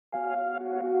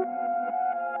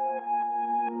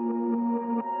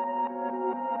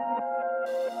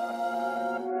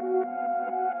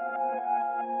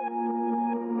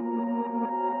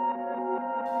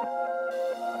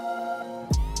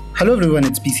Hello everyone,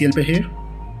 it's PCLP here.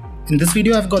 In this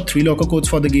video I've got 3 locker codes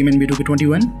for the game NBA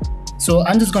 2K21. So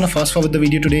I'm just gonna fast forward the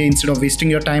video today instead of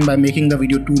wasting your time by making the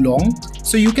video too long,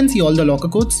 so you can see all the locker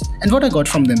codes and what I got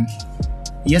from them.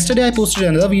 Yesterday I posted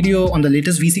another video on the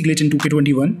latest VC glitch in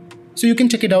 2K21, so you can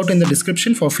check it out in the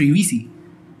description for free VC.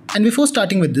 And before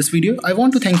starting with this video, I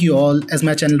want to thank you all as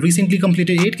my channel recently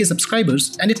completed 8k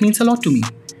subscribers and it means a lot to me.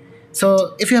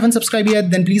 So if you haven't subscribed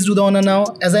yet, then please do the honor now,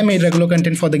 as I made regular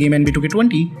content for the game NBA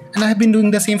 2K20 and I have been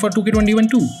doing the same for 2K21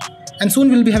 too. And soon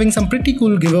we'll be having some pretty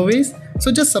cool giveaways,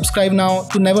 so just subscribe now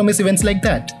to never miss events like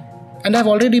that. And I've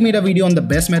already made a video on the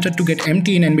best method to get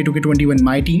MT in NBA 2K21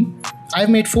 My Team. I've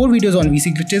made 4 videos on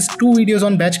VC glitches, 2 videos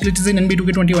on batch glitches in NBA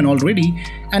 2K21 already,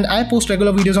 and I post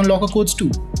regular videos on locker codes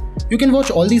too. You can watch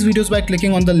all these videos by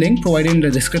clicking on the link provided in the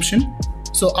description.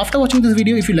 So after watching this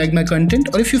video, if you liked my content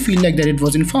or if you feel like that it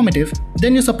was informative,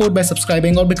 then your support by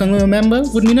subscribing or becoming a member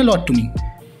would mean a lot to me.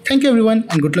 Thank you everyone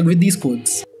and good luck with these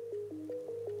codes.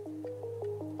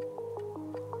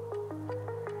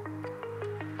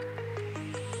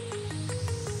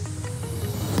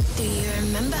 Do you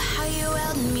remember how you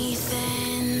held me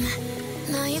then?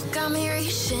 Now you got me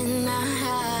reaching out.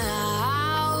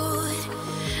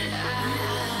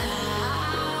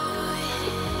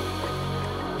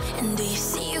 And do you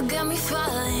see you got me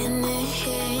falling in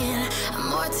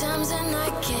more times than I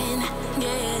can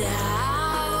get out?